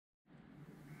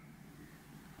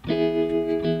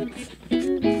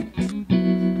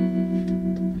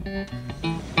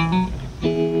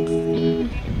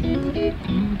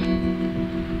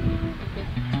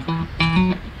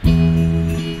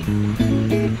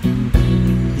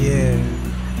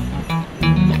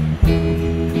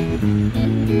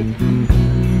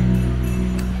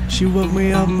She woke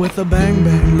me up with a bang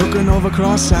bang, looking over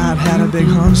cross-eyed. Had a big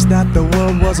hunch that the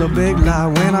world was a big lie.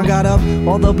 When I got up,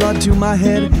 all the blood to my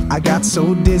head, I got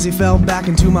so dizzy, fell back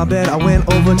into my bed. I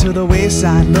went over to the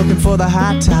wayside, looking for the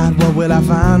high tide. What will I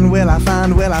find? Will I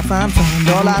find? Will I find?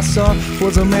 All I saw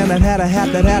was a man that had a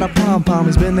hat that had a pom-pom.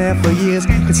 He's been there for years.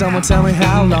 Can someone tell me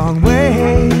how long?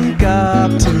 Wake up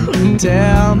to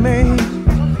tell me.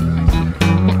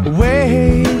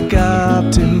 Wake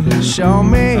up to show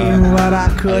me what I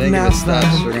could not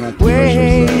find.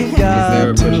 Wake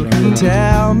up to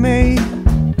tell me.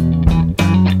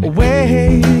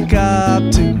 Wake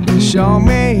up to show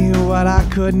me what I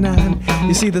could not.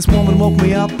 You see, this woman woke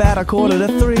me up at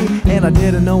 2:45, and I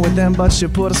didn't know it then, but she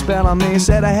put a spell on me.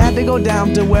 Said I had to go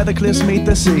down to where the cliffs meet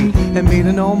the sea and meet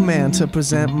an old man to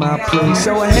present my plea.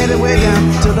 So I headed way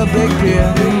down to the big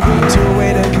pier, to a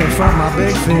way to confront my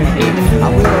big fear. I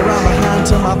wheeled around behind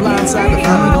to my blind side to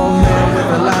find an old man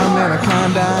with a lime and a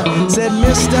Klondike. Said,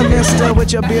 Mister,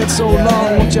 with your beard so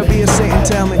long, won't you be a Satan?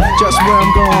 Tell me just where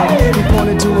I'm going. He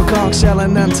pointed to a conch shell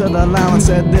and then to the lime and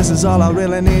said, this is all I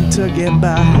really need to get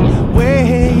by.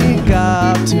 Wake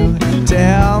up to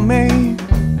tell me.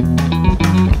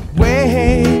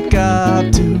 Wake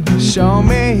up to show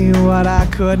me what I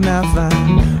could not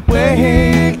find.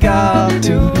 Wake up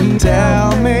to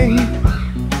tell me.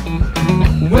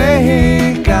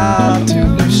 Wake up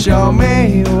to show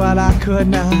me what I could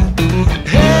not.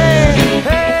 Hey,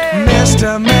 hey,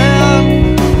 Mr.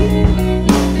 Man,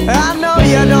 I know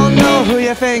you don't know who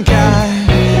you think I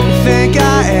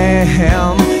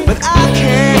am, but I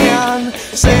can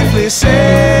safely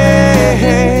say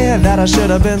that I should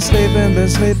have been sleeping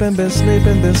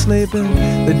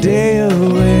the day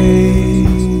away.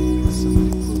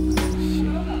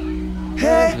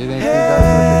 Hey, hey.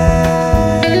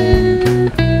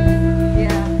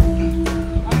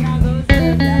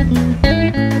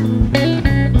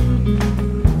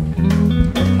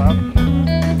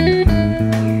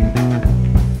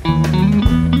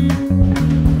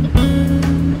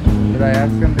 Did I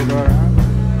ask him to go around?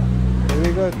 Did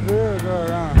we go through or go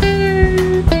around?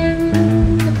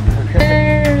 Okay.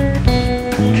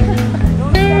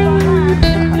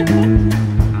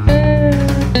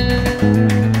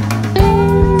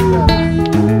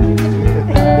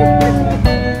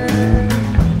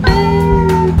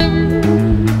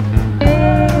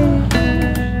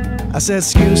 I said,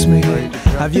 excuse me,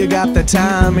 have you got the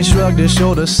time? He shrugged his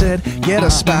shoulders, said, get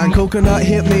a spine. Coconut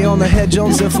hit me on the head,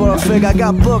 Jones said for a fig. I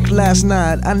got booked last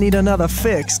night, I need another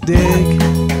fix, dig.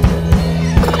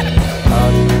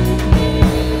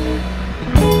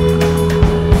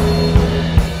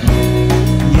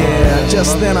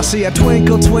 Just then I see a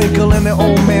twinkle, twinkle in the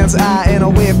old man's eye, and a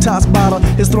wave-tossed bottle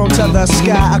is thrown to the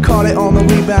sky. I caught it on the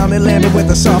rebound, it landed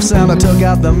with a soft sound. I took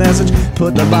out the message,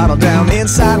 put the bottle down.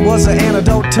 Inside was an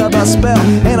antidote to the spell,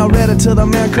 and I read it to the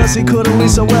man cause he couldn't read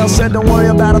so well. Said, don't worry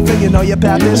about a thing, you know your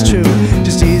path is true.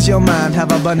 Just ease your mind,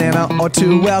 have a banana or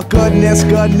two. Well, goodness,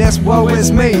 woe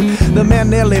is me. The man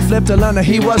nearly flipped to learn that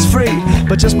he was free,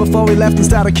 but just before we left and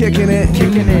started kicking it,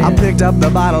 I picked up the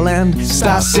bottle and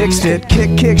star-sixed it.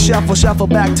 Kick, shuffle, shuffle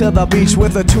back to the beach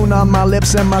with a tune on my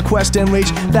lips and my quest in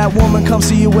reach. That woman comes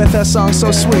to you with her song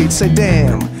so sweet. Say,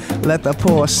 damn, let the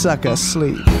poor sucker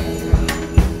sleep.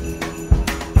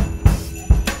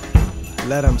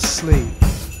 Let him sleep.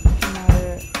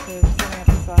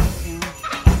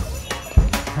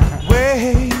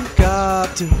 Wake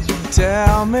up to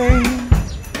tell me.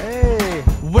 Hey.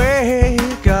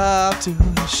 Wake up to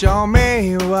show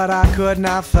me what I could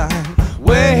not find.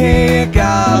 Wake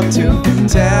up to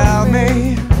tell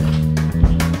me.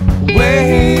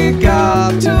 Wake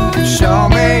up to show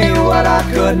me what I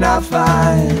could not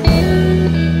find.